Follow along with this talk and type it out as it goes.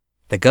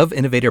The Gov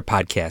Innovator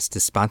podcast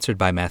is sponsored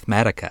by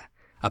Mathematica,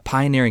 a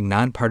pioneering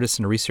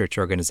nonpartisan research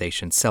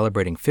organization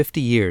celebrating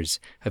 50 years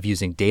of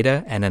using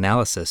data and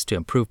analysis to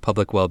improve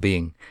public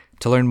well-being.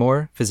 To learn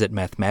more, visit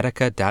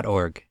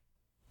mathematica.org.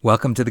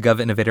 Welcome to the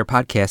Gov Innovator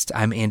podcast.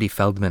 I'm Andy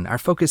Feldman. Our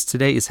focus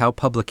today is how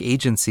public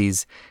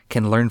agencies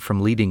can learn from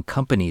leading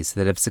companies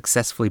that have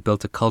successfully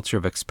built a culture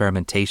of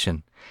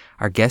experimentation.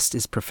 Our guest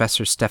is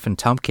Professor Stefan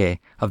Thomke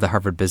of the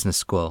Harvard Business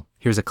School.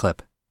 Here's a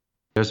clip.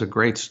 There's a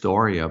great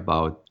story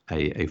about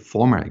a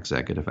former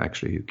executive,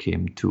 actually, who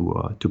came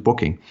to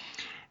Booking.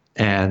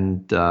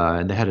 And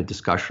they had a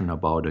discussion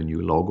about a new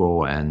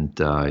logo,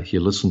 and he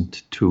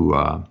listened to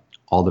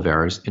all the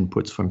various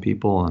inputs from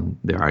people and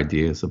their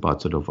ideas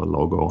about sort of a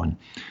logo.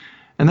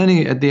 And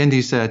then at the end,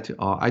 he said,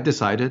 I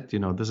decided,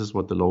 this is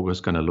what the logo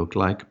is going to look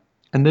like.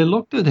 And they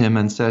looked at him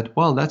and said,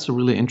 well, that's a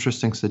really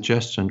interesting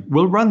suggestion.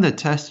 We'll run the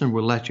test and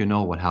we'll let you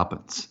know what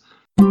happens.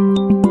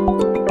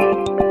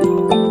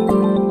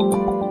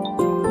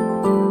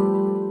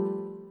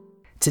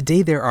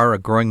 Today, there are a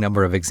growing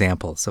number of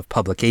examples of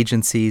public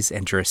agencies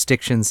and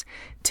jurisdictions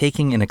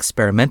taking an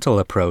experimental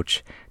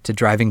approach to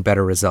driving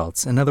better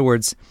results. In other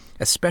words,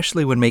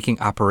 especially when making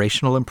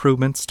operational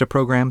improvements to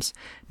programs,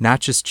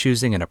 not just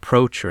choosing an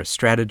approach or a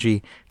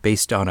strategy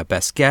based on a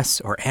best guess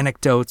or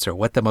anecdotes or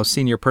what the most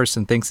senior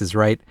person thinks is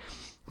right,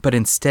 but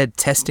instead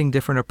testing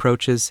different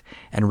approaches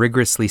and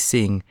rigorously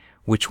seeing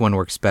which one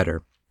works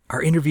better.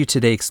 Our interview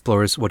today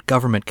explores what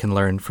government can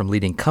learn from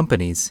leading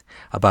companies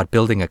about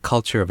building a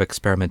culture of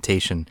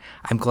experimentation.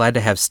 I'm glad to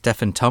have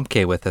Stefan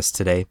Thomke with us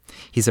today.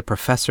 He's a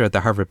professor at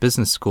the Harvard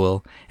Business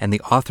School and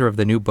the author of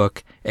the new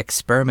book,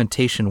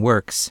 Experimentation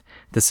Works: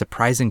 The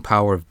Surprising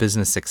Power of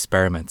Business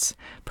Experiments.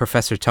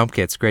 Professor Thomke,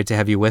 it's great to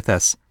have you with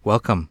us.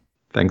 Welcome.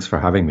 Thanks for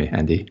having me,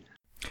 Andy.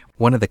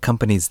 One of the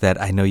companies that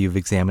I know you've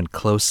examined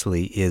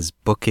closely is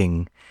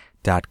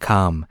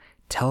Booking.com.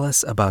 Tell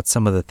us about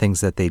some of the things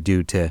that they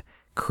do to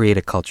create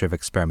a culture of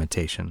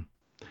experimentation.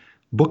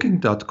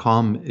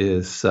 Booking.com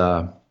is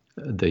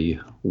the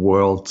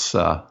world's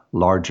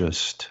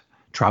largest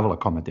travel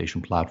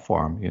accommodation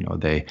platform.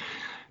 They,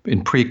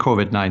 in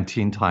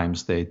pre-COVID-19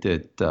 times, they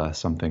did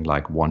something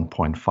like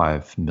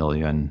 1.5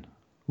 million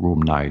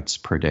room nights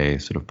per day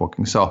sort of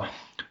booking. So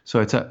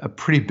it's a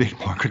pretty big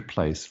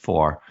marketplace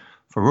for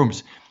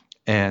rooms.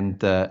 And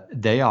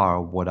they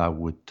are what I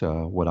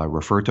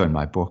refer to in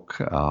my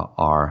book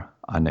are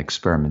an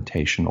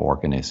experimentation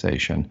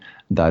organization.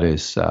 That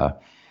is,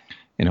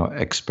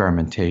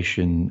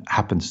 experimentation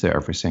happens there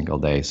every single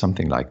day.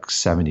 Something like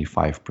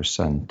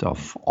 75%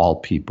 of all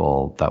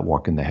people that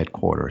work in the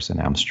headquarters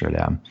in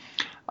Amsterdam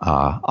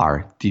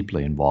are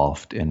deeply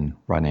involved in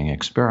running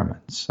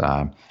experiments.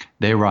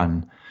 They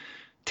run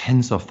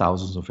tens of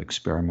thousands of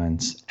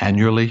experiments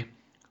annually,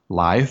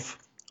 live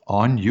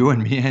on you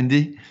and me,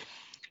 Andy.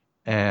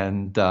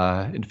 And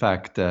in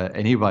fact,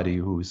 anybody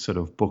who sort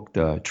of booked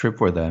a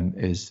trip with them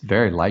is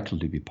very likely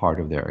to be part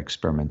of their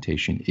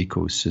experimentation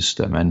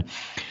ecosystem. And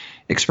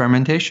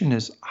experimentation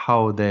is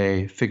how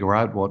they figure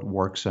out what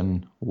works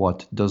and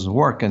what doesn't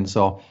work. And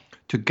so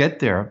to get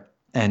there,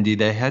 Andy,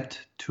 they had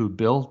to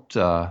build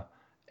a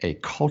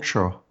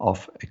culture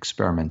of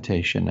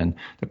experimentation. And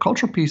the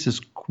culture piece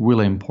is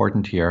really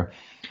important here.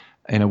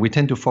 We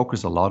tend to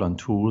focus a lot on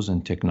tools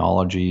and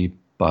technology,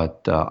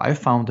 but I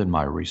found in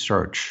my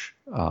research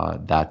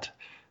that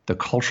the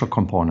cultural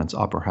components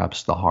are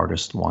perhaps the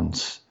hardest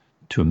ones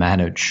to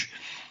manage.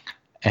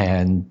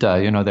 And,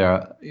 there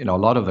are, a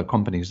lot of the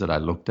companies that I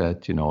looked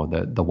at,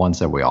 the ones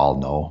that we all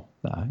know,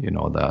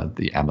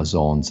 the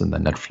Amazons and the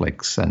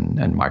Netflix and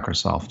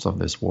Microsofts of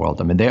this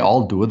world. I mean, they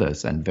all do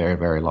this at very,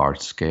 very large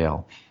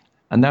scale.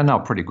 And there are now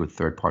pretty good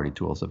third-party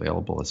tools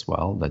available as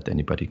well that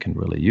anybody can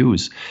really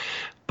use.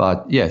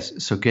 But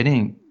yes, so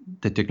getting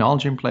the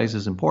technology in place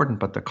is important,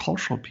 but the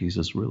cultural piece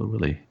is really,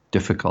 really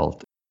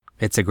difficult.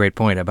 It's a great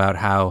point about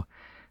how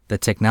the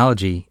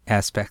technology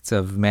aspects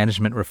of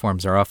management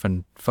reforms are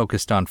often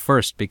focused on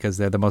first because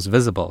they're the most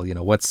visible.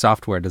 What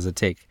software does it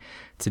take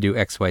to do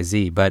X, Y,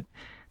 Z? But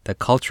the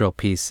cultural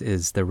piece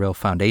is the real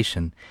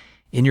foundation.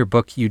 In your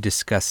book, you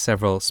discuss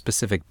several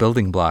specific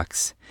building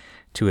blocks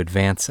to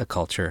advance a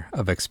culture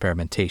of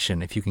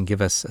experimentation. If you can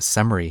give us a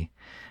summary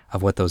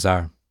of what those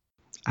are.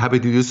 Happy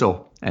to do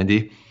so,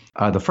 Andy.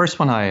 The first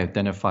one I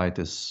identified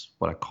is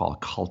what I call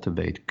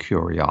cultivate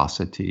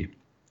curiosity.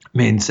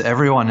 Means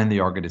everyone in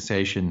the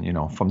organization,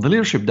 from the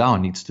leadership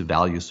down, needs to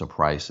value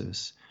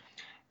surprises.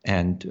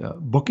 And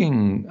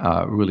Booking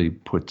really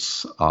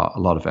puts a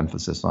lot of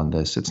emphasis on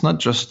this. It's not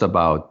just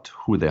about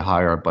who they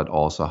hire, but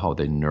also how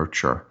they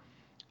nurture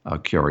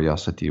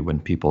curiosity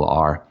when people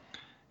are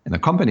in the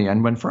company.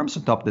 And when firms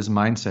adopt this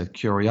mindset,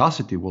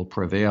 curiosity will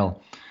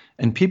prevail,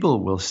 and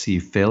people will see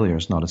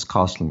failures not as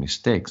costly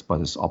mistakes,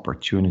 but as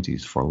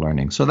opportunities for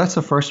learning. So that's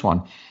the first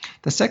one.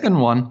 The second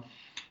one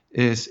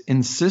is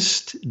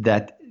insist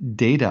that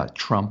data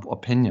trump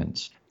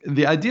opinions.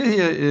 The idea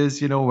here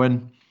is,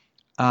 when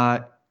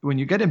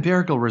you get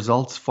empirical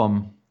results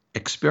from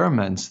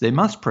experiments, they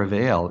must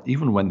prevail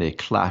even when they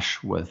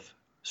clash with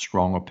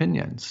strong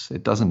opinions.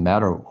 It doesn't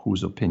matter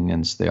whose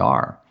opinions they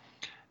are.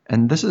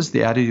 And this is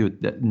the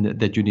attitude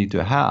that you need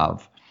to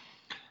have.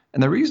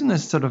 And the reason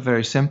is sort of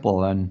very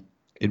simple, and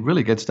it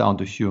really gets down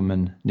to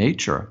human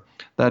nature.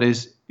 That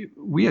is,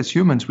 we as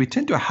humans, we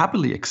tend to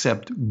happily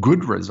accept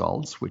good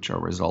results, which are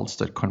results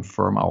that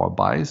confirm our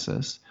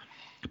biases,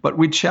 but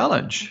we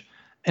challenge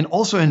and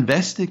also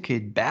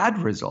investigate bad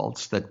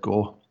results that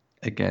go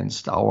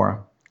against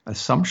our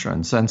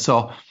assumptions. And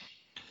so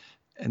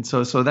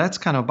that's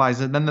kind of bias.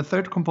 And then the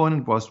third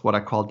component was what I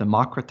call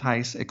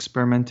democratize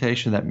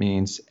experimentation. That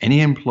means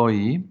any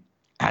employee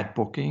at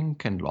Booking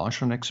can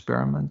launch an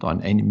experiment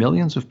on any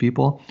millions of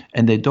people,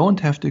 and they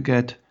don't have to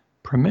get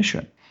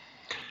permission.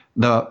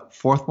 The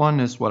fourth one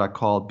is what I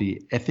call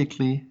be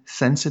ethically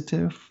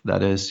sensitive.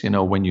 That is,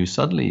 when you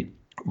suddenly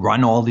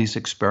run all these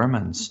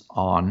experiments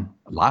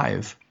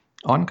live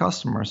on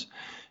customers,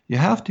 you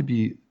have to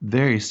be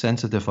very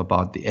sensitive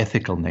about the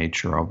ethical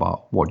nature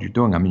about what you're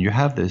doing. I mean, you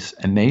have this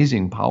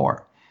amazing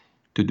power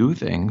to do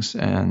things,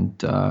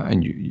 and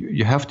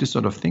you have to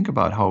sort of think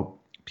about how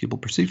people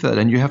perceive that,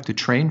 and you have to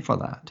train for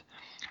that.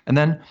 And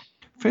then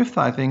fifth,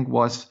 I think,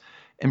 was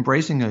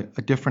embracing a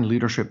different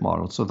leadership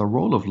model. So the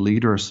role of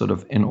leaders sort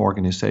of in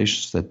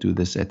organizations that do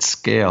this at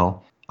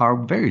scale are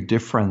very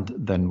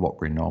different than what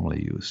we're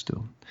normally used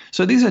to.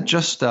 So these are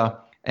just,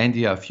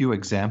 Andy, a few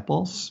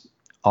examples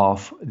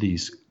of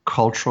these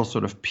cultural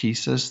sort of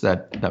pieces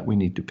that we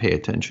need to pay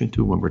attention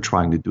to when we're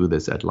trying to do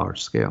this at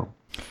large scale.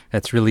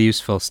 That's really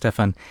useful,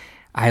 Stefan.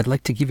 I'd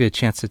like to give you a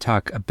chance to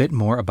talk a bit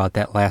more about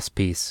that last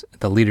piece,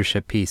 the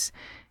leadership piece.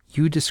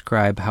 You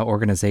describe how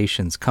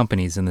organizations,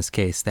 companies in this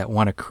case, that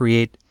want to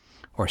create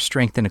or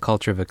strengthen a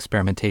culture of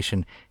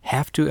experimentation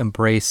have to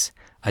embrace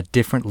a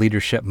different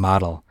leadership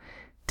model.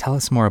 Tell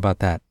us more about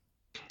that.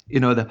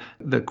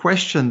 The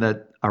question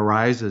that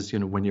arises,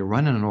 when you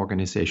run an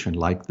organization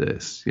like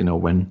this,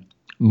 when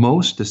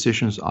most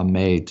decisions are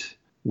made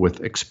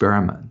with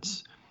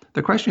experiments,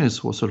 the question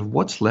is, well, sort of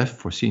what's left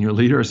for senior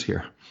leaders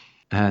here?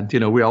 And,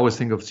 we always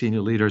think of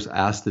senior leaders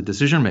as the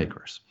decision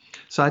makers.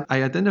 So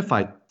I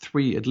identified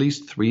at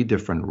least three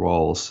different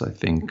roles, I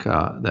think,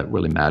 that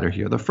really matter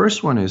here. The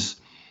first one is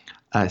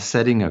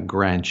setting a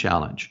grand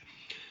challenge.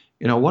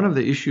 One of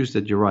the issues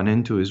that you run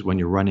into is when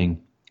you're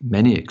running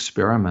many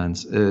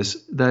experiments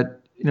is that,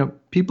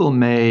 people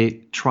may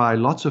try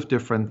lots of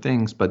different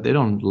things, but they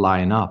don't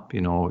line up.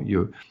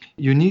 You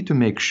need to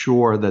make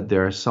sure that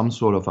there's some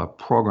sort of a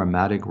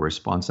programmatic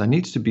response. There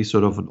needs to be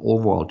sort of an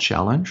overall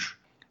challenge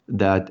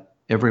that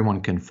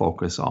everyone can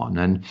focus on.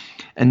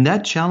 And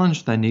that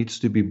challenge then needs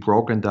to be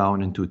broken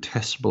down into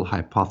testable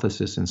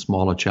hypotheses and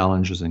smaller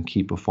challenges and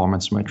key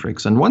performance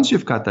metrics. And once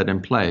you've got that in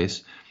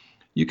place,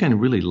 you can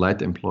really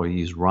let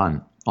employees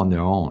run on their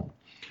own.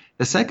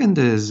 The second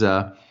is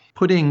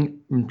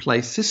putting in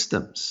place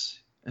systems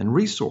and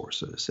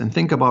resources, and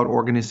think about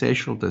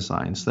organizational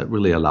designs that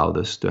really allow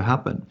this to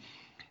happen.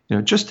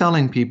 Just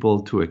telling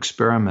people to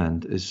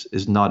experiment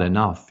is not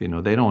enough.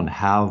 They don't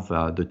have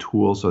the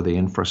tools or the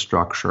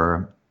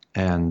infrastructure,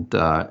 and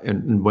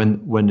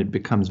when it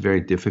becomes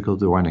very difficult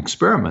to run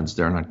experiments,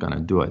 they're not going to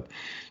do it.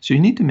 So you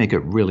need to make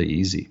it really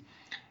easy,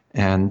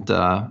 and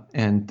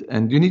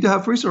you need to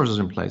have resources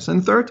in place.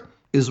 And third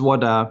is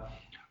what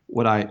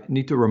I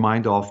need to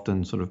remind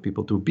often sort of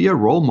people to be a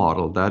role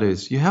model. That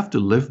is, you have to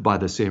live by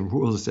the same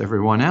rules as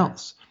everyone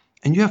else,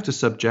 and you have to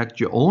subject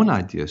your own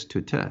ideas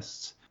to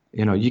tests.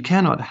 You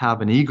cannot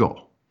have an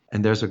ego.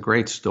 And there's a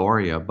great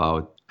story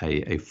about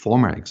a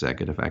former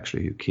executive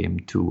actually who came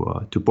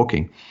to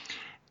Booking,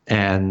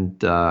 and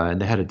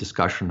they had a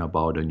discussion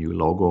about a new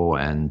logo,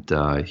 and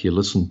he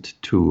listened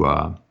to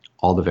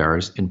all the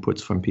various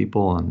inputs from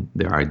people and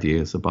their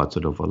ideas about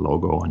sort of a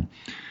logo.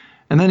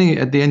 And then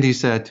at the end he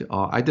said,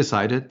 I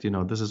decided,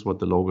 this is what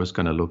the logo is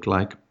going to look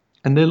like.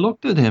 And they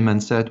looked at him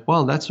and said,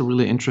 well, that's a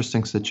really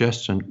interesting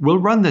suggestion. We'll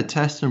run the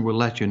test and we'll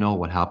let you know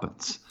what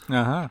happens.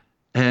 Uh-huh.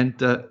 And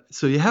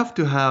so you have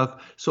to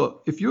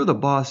so if you're the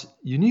boss,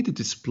 you need to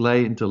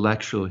display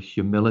intellectual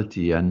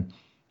humility and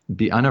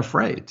be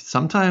unafraid.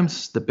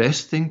 Sometimes the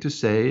best thing to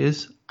say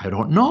is, I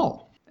don't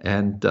know.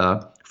 And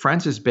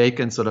Francis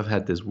Bacon sort of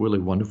had this really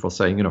wonderful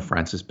saying.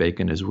 Francis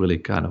Bacon is really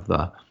kind of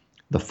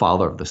the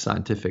father of the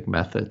scientific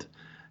method.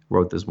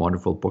 Wrote this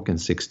wonderful book in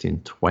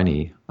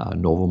 1620,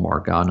 Novum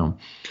Organum.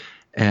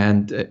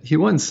 And he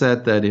once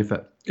said that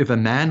if a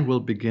man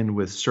will begin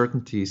with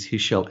certainties, he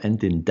shall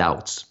end in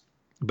doubts.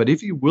 But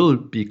if he will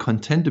be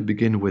content to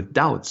begin with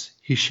doubts,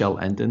 he shall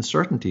end in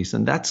certainties.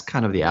 And that's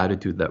kind of the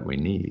attitude that we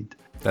need.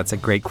 That's a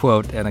great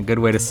quote and a good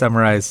way to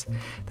summarize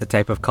the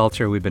type of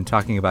culture we've been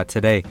talking about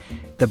today.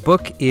 The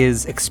book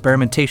is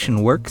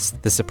Experimentation Works,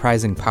 The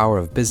Surprising Power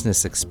of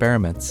Business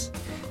Experiments.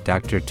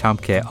 Dr.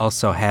 Thomke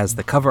also has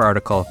the cover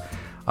article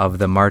of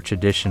the March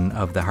edition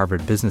of the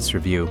Harvard Business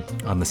Review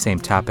on the same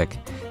topic.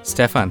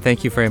 Stefan,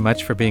 thank you very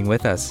much for being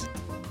with us.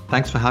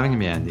 Thanks for having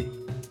me, Andy.